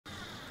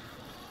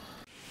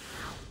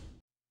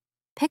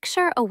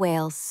Picture a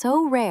whale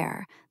so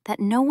rare that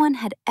no one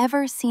had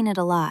ever seen it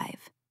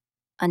alive.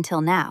 Until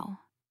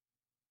now.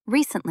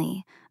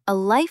 Recently, a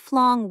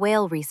lifelong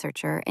whale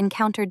researcher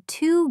encountered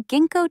two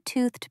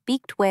ginkgo-toothed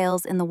beaked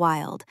whales in the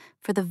wild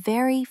for the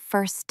very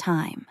first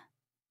time.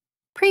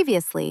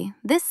 Previously,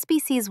 this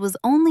species was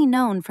only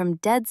known from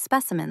dead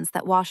specimens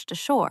that washed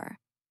ashore,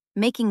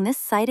 making this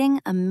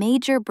sighting a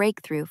major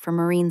breakthrough for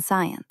marine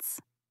science.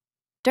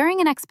 During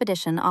an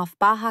expedition off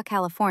Baja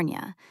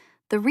California,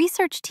 the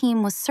research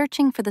team was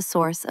searching for the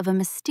source of a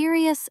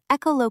mysterious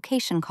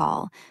echolocation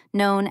call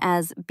known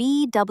as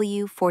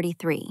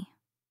BW43.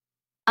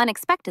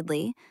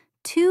 Unexpectedly,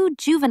 two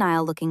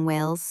juvenile-looking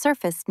whales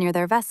surfaced near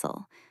their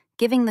vessel,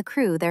 giving the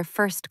crew their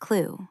first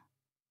clue.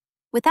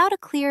 Without a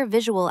clear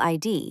visual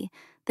ID,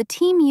 the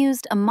team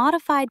used a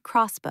modified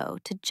crossbow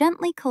to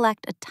gently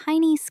collect a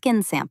tiny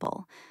skin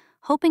sample,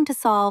 hoping to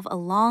solve a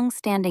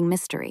long-standing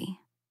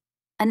mystery.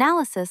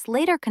 Analysis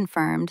later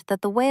confirmed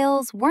that the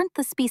whales weren't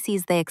the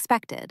species they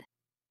expected,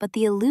 but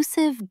the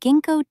elusive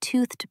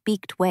ginkgo-toothed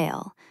beaked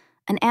whale,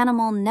 an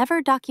animal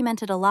never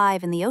documented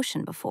alive in the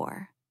ocean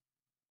before.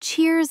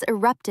 Cheers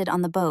erupted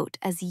on the boat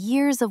as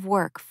years of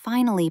work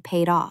finally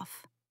paid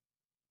off.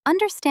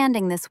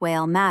 Understanding this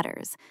whale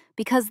matters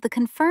because the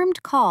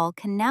confirmed call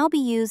can now be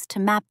used to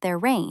map their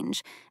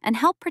range and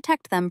help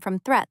protect them from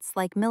threats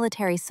like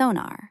military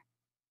sonar.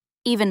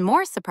 Even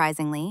more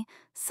surprisingly,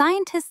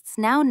 scientists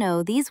now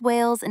know these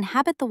whales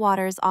inhabit the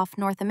waters off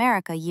North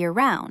America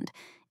year-round,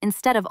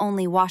 instead of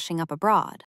only washing up abroad.